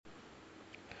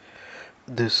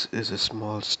This is a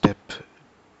small step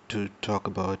to talk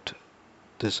about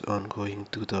this ongoing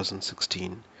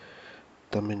 2016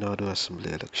 Tamil Nadu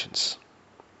Assembly elections.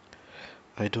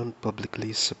 I don't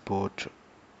publicly support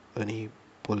any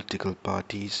political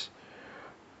parties,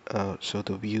 so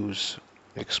the views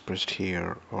expressed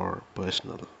here are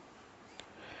personal.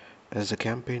 As the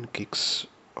campaign kicks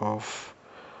off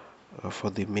for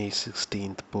the May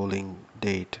 16th polling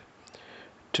date,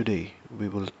 today we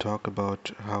will talk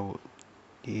about how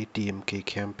ATMK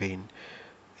campaign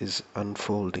is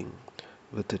unfolding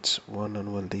with its one and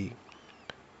only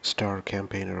star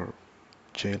campaigner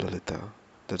Jayalalitha,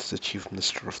 that's the Chief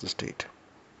Minister of the state.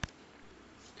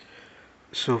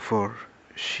 So far,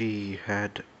 she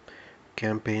had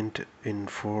campaigned in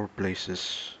four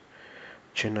places: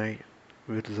 Chennai,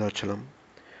 Virudhachalam,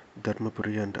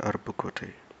 Dharmapuri, and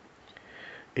Aruppukkottai.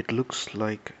 It looks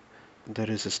like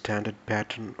there is a standard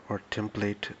pattern or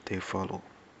template they follow,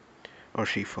 or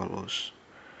she follows.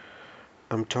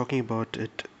 I'm talking about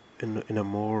it in a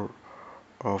more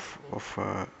of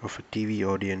a TV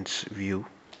audience view.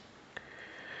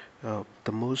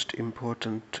 The most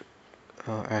important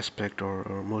aspect or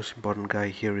most important guy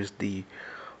here is the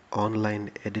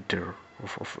online editor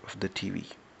of the TV.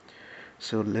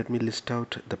 So let me list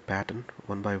out the pattern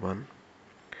one by one.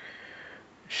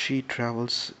 She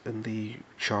travels in the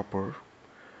chopper.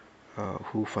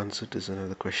 Who funds it is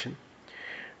another question.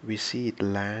 We see it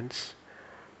lands.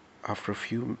 After a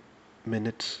few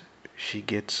minutes, she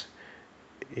gets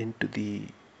into the.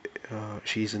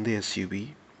 She's in the SUV.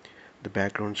 The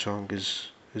background song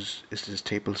is the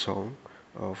staple song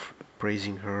of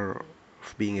praising her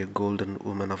of being a golden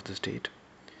woman of the state.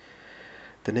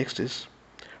 The next is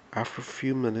after a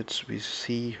few minutes we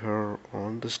see her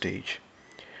on the stage.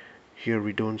 Here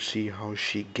we don't see how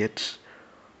she gets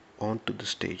onto the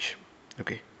stage.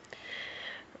 Okay.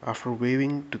 After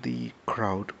waving to the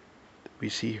crowd, we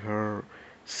see her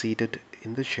seated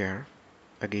in the chair.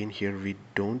 Again, here we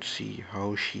don't see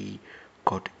how she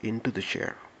got into the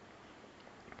chair.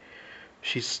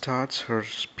 She starts her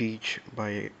speech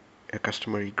by a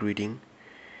customary greeting.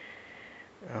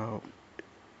 Uh,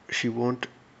 she won't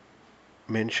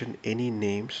mention any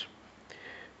names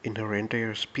in her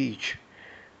entire speech.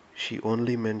 She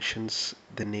only mentions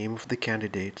the name of the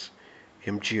candidates,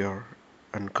 MGR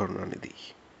and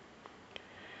Karunanidhi.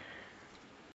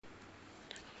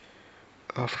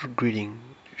 After greeting,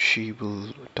 she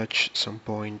will touch some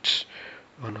points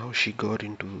on how she got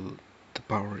into the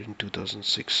power in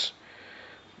 2006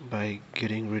 by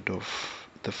getting rid of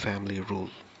the family rule.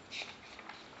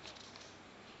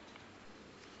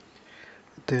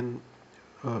 Then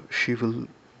she will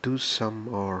do some,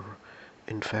 or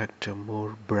in fact,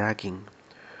 more bragging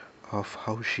of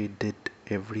how she did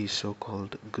every so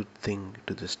called good thing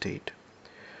to the state.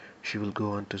 She will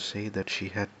go on to say that she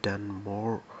had done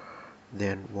more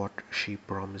than what she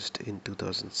promised in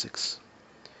 2006.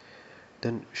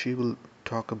 Then she will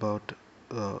talk about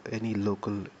any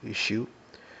local issue.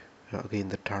 Again,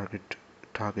 the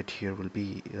target here will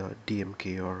be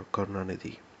DMK or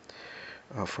Karunanidhi.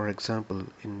 For example,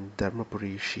 in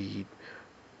Dharmapuri, she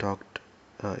talked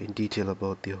in detail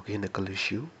about the Hogenakal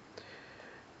issue.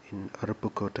 In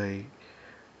Aruppukkottai,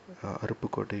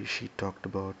 she talked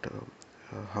about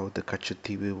how the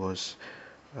Kachativi was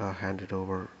handed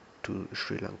over to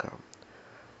Sri Lanka.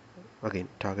 Again,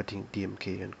 targeting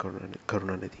DMK and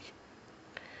Karunanidhi.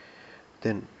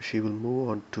 Then she will move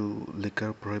on to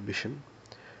liquor prohibition,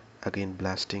 again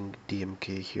blasting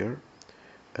DMK here.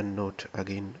 And note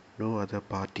again, no other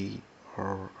party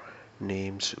or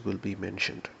names will be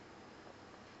mentioned.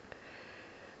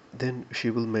 Then she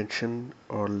will mention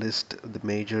or list the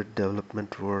major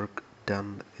development work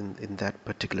done in that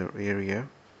particular area.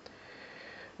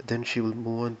 Then she will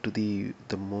move on to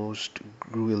the most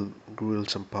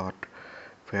gruesome part,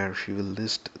 where she will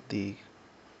list the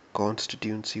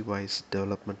constituency wise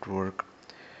development work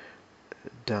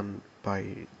done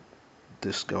by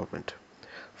this government.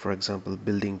 For example,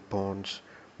 building ponds,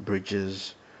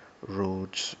 bridges,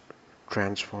 roads,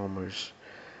 transformers.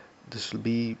 This will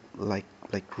be like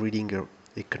reading a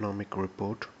economic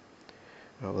report.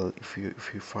 Well, if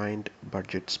you find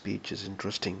budget speeches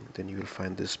interesting, then you will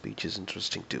find this speech is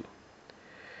interesting too.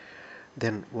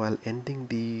 Then, while ending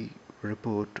the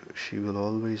report, she will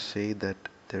always say that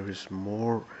there is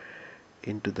more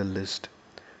into the list,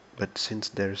 but since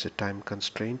there is a time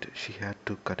constraint, she had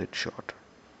to cut it short.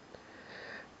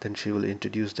 Then she will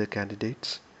introduce the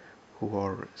candidates who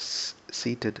are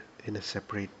seated in a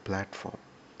separate platform.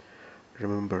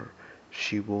 Remember,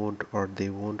 she won't or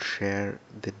they won't share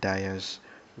the dais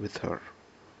with her.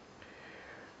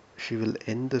 She will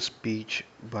end the speech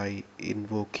by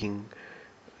invoking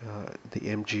the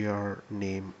MGR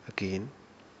name again.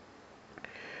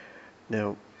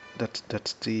 Now,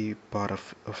 that's the part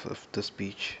of the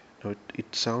speech. Now,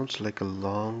 it sounds like a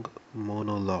long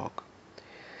monologue,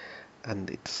 and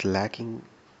it's lacking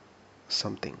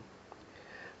something.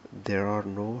 There are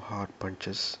no hard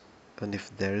punches, and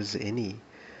if there is any,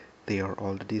 they are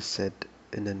already said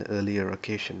in an earlier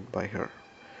occasion by her.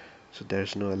 So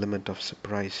there's no element of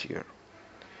surprise here.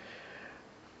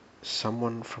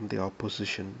 Someone from the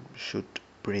opposition should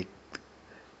break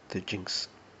the jinx.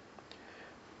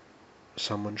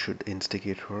 Someone should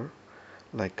instigate her,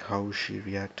 like how she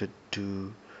reacted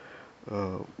to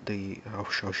the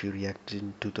how she reacted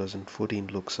in 2014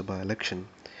 Lok Sabha election.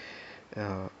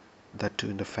 Uh, that too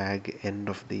in the fag end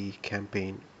of the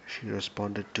campaign, she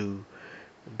responded to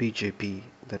BJP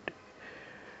that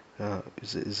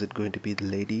is it going to be the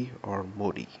lady or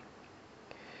Modi?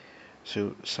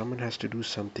 So someone has to do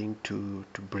something to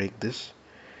break this.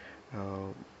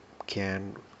 Uh,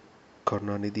 can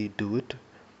Karunanidhi do it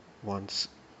once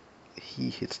he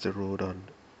hits the road on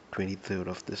 23rd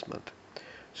of this month?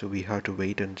 So we have to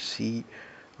wait and see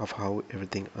of how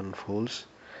everything unfolds.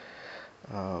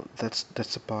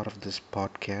 That's a part of this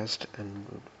podcast,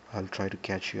 and I'll try to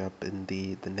catch you up in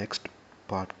the next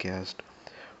podcast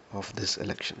of this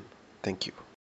election. Thank you.